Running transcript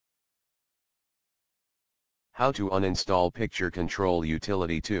How to uninstall Picture Control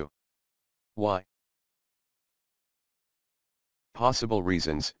Utility 2. Why? Possible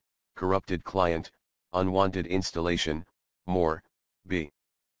reasons: corrupted client, unwanted installation, more. B.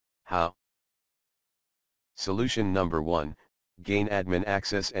 How? Solution number 1, gain admin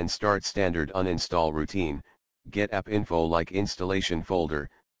access and start standard uninstall routine, get app info like installation folder,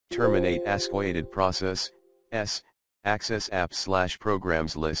 terminate associated process, S, access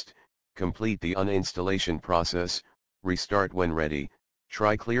apps/programs list, complete the uninstallation process, restart when ready,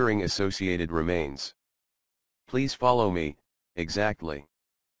 try clearing associated remains. Please follow me, exactly.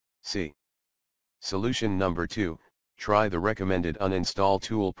 C. Solution number 2, try the recommended uninstall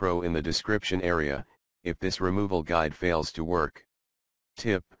tool pro in the description area, if this removal guide fails to work.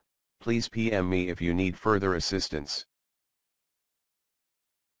 Tip: please PM me if you need further assistance.